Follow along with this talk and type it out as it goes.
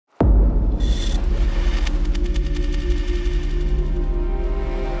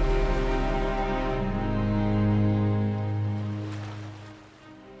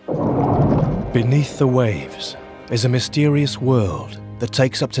Beneath the waves is a mysterious world that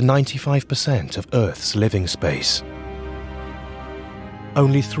takes up to 95% of Earth's living space.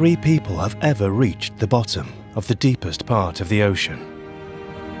 Only 3 people have ever reached the bottom of the deepest part of the ocean.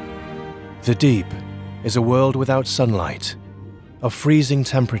 The deep is a world without sunlight, of freezing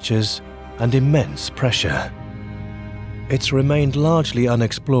temperatures and immense pressure. It's remained largely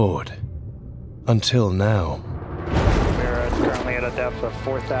unexplored until now. We're currently at a depth of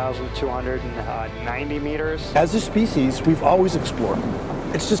 4,290 meters. As a species, we've always explored.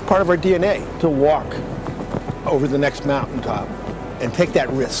 It's just part of our DNA to walk over the next mountaintop and take that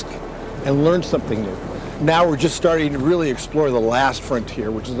risk and learn something new. Now we're just starting to really explore the last frontier,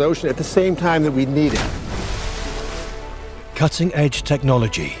 which is the ocean, at the same time that we need it. Cutting-edge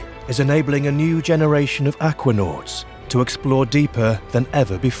technology is enabling a new generation of aquanauts to explore deeper than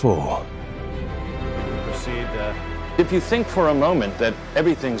ever before. Proceed. If you think for a moment that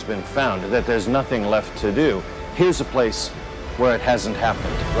everything's been found, that there's nothing left to do, here's a place where it hasn't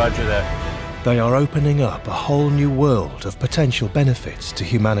happened. Roger that. They are opening up a whole new world of potential benefits to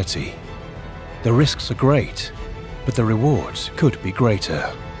humanity. The risks are great, but the rewards could be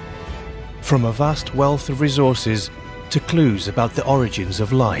greater. From a vast wealth of resources to clues about the origins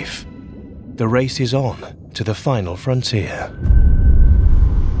of life, the race is on to the final frontier.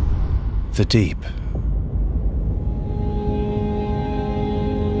 The deep.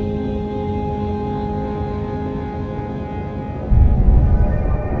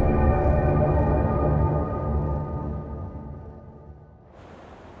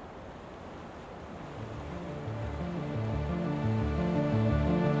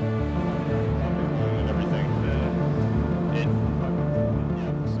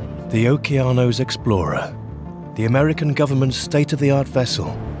 The Okeanos Explorer, the American government's state-of-the-art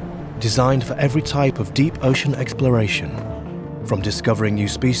vessel, designed for every type of deep ocean exploration, from discovering new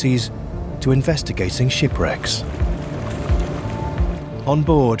species to investigating shipwrecks. On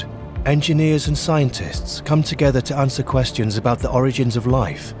board, engineers and scientists come together to answer questions about the origins of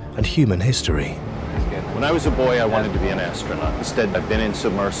life and human history. When I was a boy, I wanted to be an astronaut. Instead, I've been in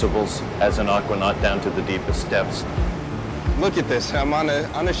submersibles as an aquanaut down to the deepest depths. Look at this, I'm on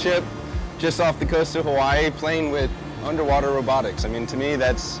a ship just off the coast of Hawaii playing with underwater robotics. I mean, to me,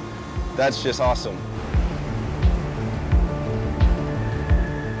 that's just awesome.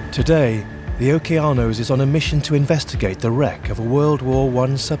 Today, the Okeanos is on a mission to investigate the wreck of a World War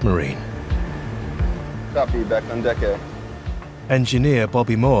I submarine. Copy, back on deck A. Engineer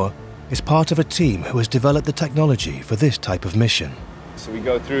Bobby Moore is part of a team who has developed the technology for this type of mission. So we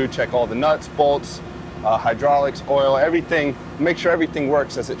go through, check all the nuts, bolts, hydraulics, oil, everything, make sure everything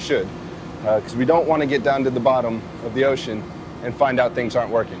works as it should. Because we don't want to get down to the bottom of the ocean and find out things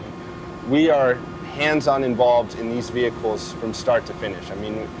aren't working. We are hands-on involved in these vehicles from start to finish. I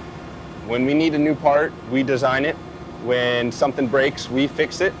mean, when we need a new part, we design it. When something breaks, we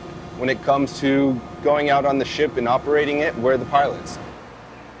fix it. When it comes to going out on the ship and operating it, we're the pilots.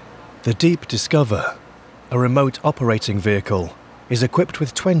 The Deep Discover, a remote operating vehicle, is equipped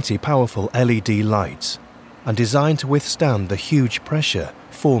with 20 powerful LED lights and designed to withstand the huge pressure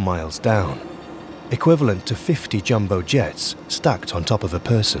 4 miles down, equivalent to 50 jumbo jets stacked on top of a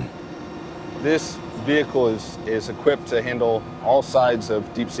person. This vehicle is equipped to handle all sides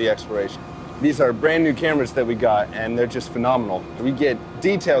of deep sea exploration. These are brand new cameras that we got, and they're just phenomenal. We get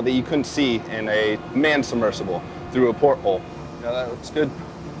detail that you couldn't see in a manned submersible through a porthole. Now that looks good.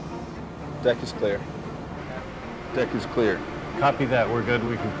 Deck is clear. Deck is clear. Copy that, we're good,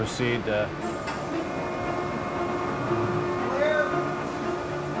 we can proceed.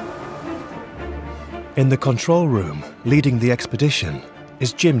 In the control room, leading the expedition,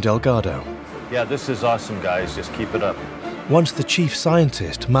 is Jim Delgado. Yeah, this is awesome, guys, just keep it up. Once the chief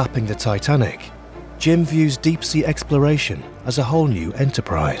scientist mapping the Titanic, Jim views deep-sea exploration as a whole new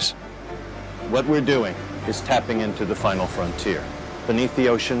enterprise. What we're doing is tapping into the final frontier. Beneath the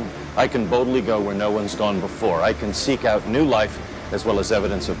ocean, I can boldly go where no one's gone before. I can seek out new life as well as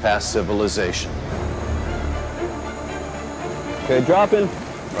evidence of past civilization. Okay, dropping.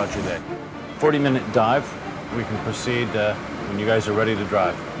 Roger that. 40-minute dive. We can proceed when you guys are ready to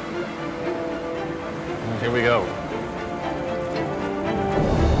drive. Here we go.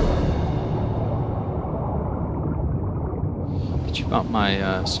 Did you bump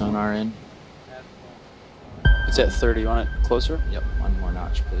my sonar in? It's at 30. You want it closer? Yep. One more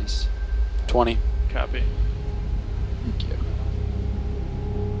notch, please. 20. Copy. Thank you.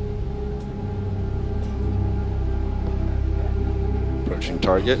 Approaching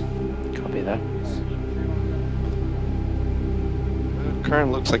target. Copy that.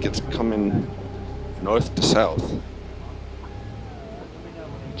 Current looks like it's coming north to south.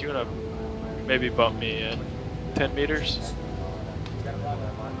 Do you want to Maybe bump me in 10 meters.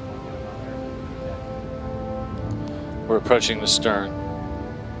 We're approaching the stern.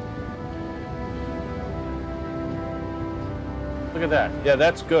 Look at that. Yeah,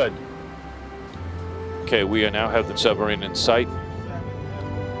 that's good. Okay, we now have the submarine in sight.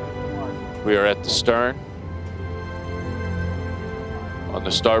 We are at the stern. On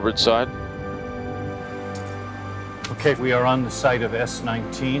the starboard side. Okay, we are on the site of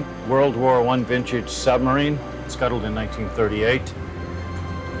S-19, World War I vintage submarine, scuttled in 1938.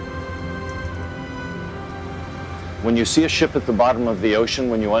 When you see a ship at the bottom of the ocean,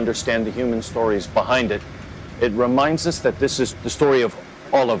 when you understand the human stories behind it, it reminds us that this is the story of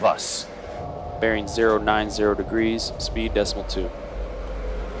all of us. Bearing 090 degrees, speed .2.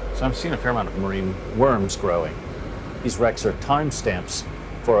 So I'm seeing a fair amount of marine worms growing. These wrecks are timestamps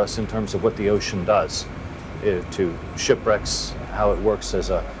for us in terms of what the ocean does to shipwrecks, how it works as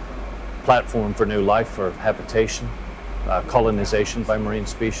a platform for new life, for habitation, colonization by marine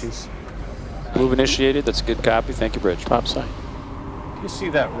species. Move initiated, that's a good copy. Thank you, Bridge. Pop sign. Do you see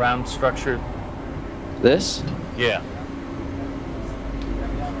that round structure? This? Yeah.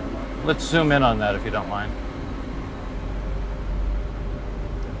 Let's zoom in on that if you don't mind.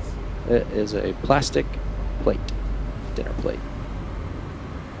 It is a plastic plate, dinner plate.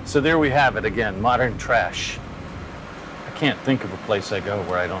 So there we have it again, modern trash. I can't think of a place I go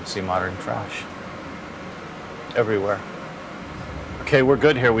where I don't see modern trash. Everywhere. Okay, we're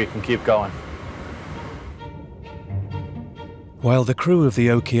good here, we can keep going. While the crew of the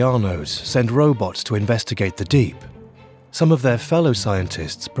Okeanos send robots to investigate the deep, some of their fellow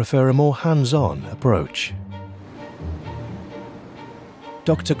scientists prefer a more hands-on approach.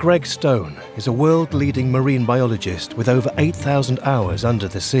 Dr. Greg Stone is a world-leading marine biologist with over 8,000 hours under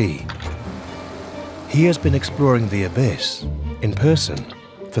the sea. He has been exploring the abyss, in person,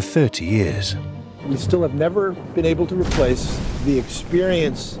 for 30 years. We still have never been able to replace the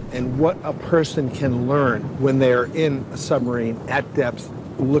experience and what a person can learn when they are in a submarine at depth,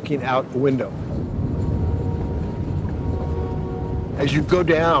 looking out the window. As you go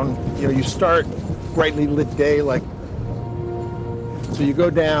down, you start brightly lit day, so you go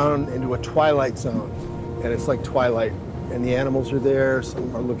down into a twilight zone, and it's like twilight, and the animals are there,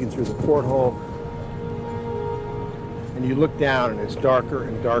 some are looking through the porthole, and you look down, and it's darker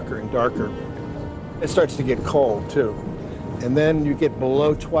and darker and darker. It starts to get cold, too. And then you get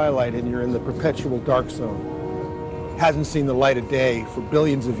below twilight, and you're in the perpetual dark zone. Hasn't seen the light of day for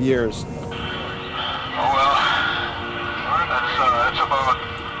billions of years. Oh, well, that's about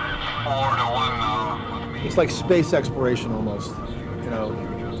 4 to 1 now. It's like space exploration, almost.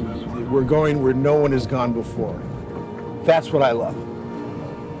 We're going where no one has gone before. That's what I love.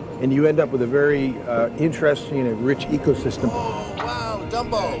 And you end up with a very interesting and rich ecosystem. Oh, wow,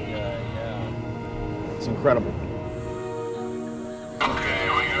 Dumbo! It's incredible. Okay,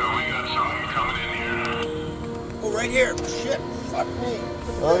 we got something coming in here. Oh, right here. Shit. Fuck me.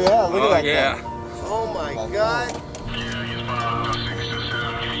 Oh, yeah, look at that guy. Oh, my God. Yeah, he's about 6 to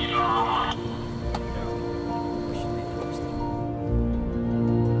 7 feet long.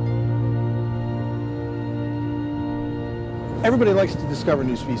 Everybody likes to discover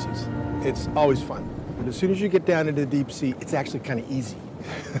new species. It's always fun. But as soon as you get down into the deep sea, it's actually kind of easy.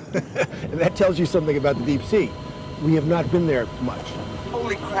 And that tells you something about the deep sea. We have not been there much.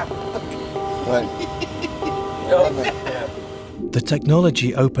 Holy crap. The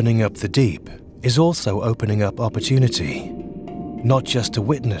technology opening up the deep is also opening up opportunity, not just to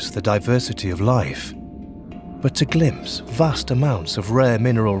witness the diversity of life, but to glimpse vast amounts of rare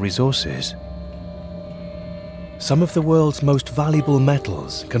mineral resources. Some of the world's most valuable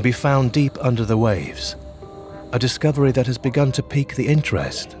metals can be found deep under the waves, a discovery that has begun to pique the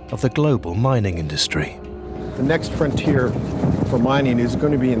interest of the global mining industry. The next frontier for mining is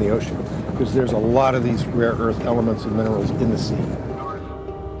going to be in the ocean, because there's a lot of these rare earth elements and minerals in the sea.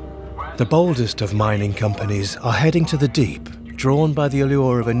 The boldest of mining companies are heading to the deep, drawn by the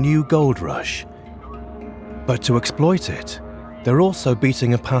allure of a new gold rush. But to exploit it, they're also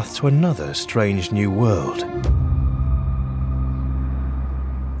beating a path to another strange new world.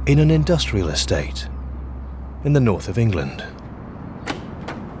 In an industrial estate in the north of England.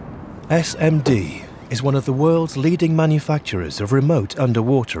 SMD is one of the world's leading manufacturers of remote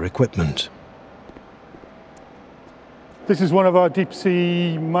underwater equipment. This is one of our deep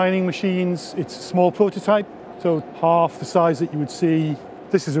sea mining machines. It's a small prototype, so half the size that you would see.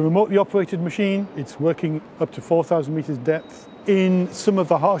 This is a remotely operated machine. It's working up to 4,000 meters depth in some of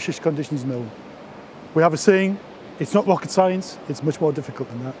the harshest conditions known. We have a saying, it's not rocket science, it's much more difficult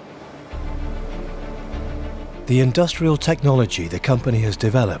than that. The industrial technology the company has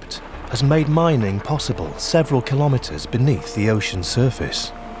developed has made mining possible several kilometers beneath the ocean's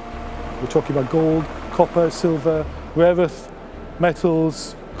surface. We're talking about gold, copper, silver, rare earth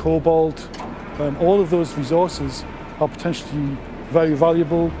metals, cobalt. All of those resources are potentially very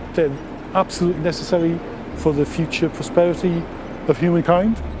valuable. They're absolutely necessary for the future prosperity of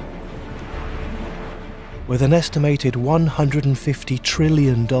humankind. With an estimated $150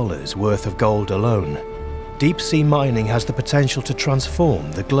 trillion worth of gold alone, deep-sea mining has the potential to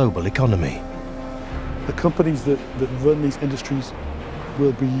transform the global economy. The companies that run these industries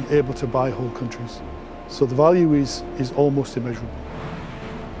will be able to buy whole countries. So the value is almost immeasurable.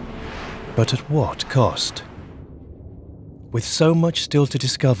 But at what cost? With so much still to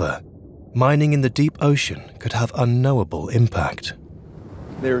discover, mining in the deep ocean could have unknowable impact.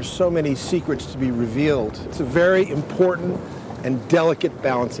 There are so many secrets to be revealed. It's a very important and delicate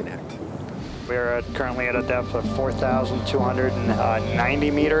balancing act. We're currently at a depth of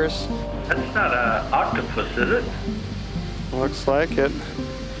 4,290 meters. That's not an octopus, is it? Looks like it.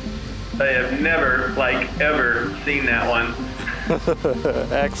 I have never, ever seen that one.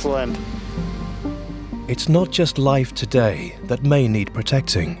 Excellent. It's not just life today that may need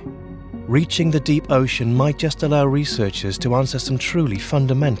protecting. Reaching the deep ocean might just allow researchers to answer some truly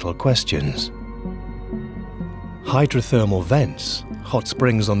fundamental questions. Hydrothermal vents, hot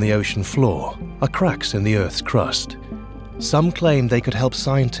springs on the ocean floor, are cracks in the Earth's crust. Some claim they could help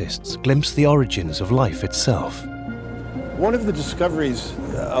scientists glimpse the origins of life itself. One of the discoveries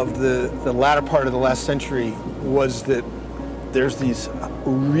of the latter part of the last century was that there's these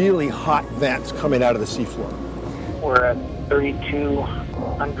really hot vents coming out of the seafloor. We're at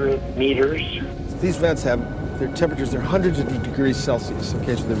 3,200 meters. These vents have their temperatures, they're hundreds of degrees Celsius,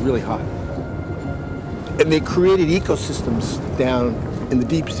 okay, so they're really hot. And they created ecosystems down in the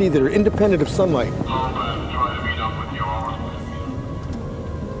deep sea that are independent of sunlight.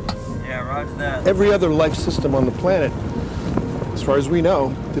 Yeah, roger that. Every other life system on the planet, as far as we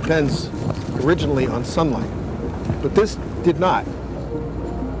know, depends originally on sunlight. But this did not.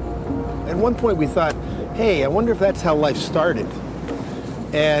 At one point we thought, hey, I wonder if that's how life started.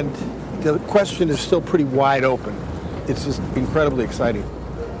 And the question is still pretty wide open. It's just incredibly exciting.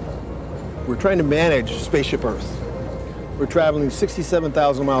 We're trying to manage Spaceship Earth. We're traveling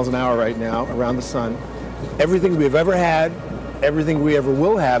 67,000 miles an hour right now around the sun. Everything we've ever had, everything we ever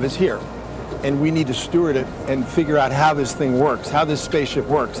will have is here. And we need to steward it and figure out how this thing works, how this spaceship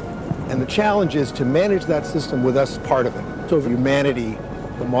works. And the challenge is to manage that system with us part of it. So humanity,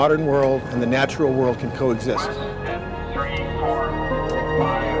 the modern world, and the natural world can coexist.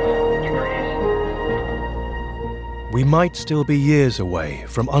 We might still be years away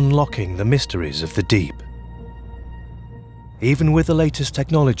from unlocking the mysteries of the deep. Even with the latest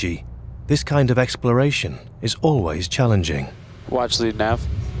technology, this kind of exploration is always challenging. Watch lead nav.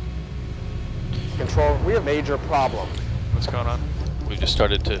 Control, we have a major problem. What's going on? We just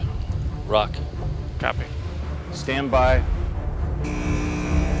started to rock. Copy. Stand by.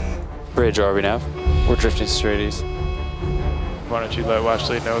 Bridge RV nav. We're drifting straight east. Why don't you let watch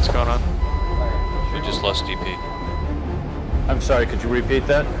lead know what's going on? We just lost DP. I'm sorry, could you repeat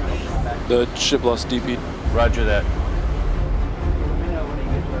that? The ship lost DP. Roger that.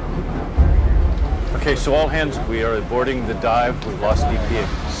 Okay, so all hands, we are aborting the dive. We've lost DP.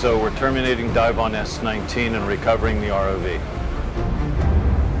 So we're terminating dive on S-19 and recovering the ROV.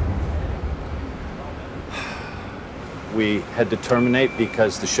 We had to terminate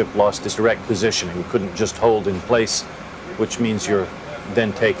because the ship lost its direct positioning. We couldn't just hold in place, which means you're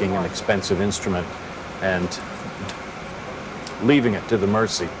then taking an expensive instrument and leaving it to the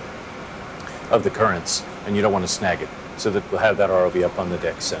mercy of the currents, and you don't want to snag it, so that we'll have that ROV up on the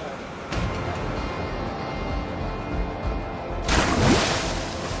deck soon.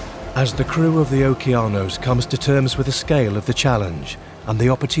 As the crew of the Okeanos comes to terms with the scale of the challenge and the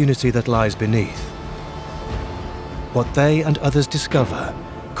opportunity that lies beneath, what they and others discover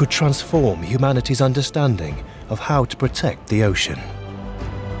could transform humanity's understanding of how to protect the ocean.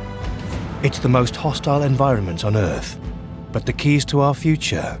 It's the most hostile environment on Earth, but the keys to our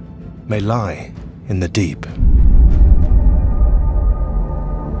future may lie in the deep.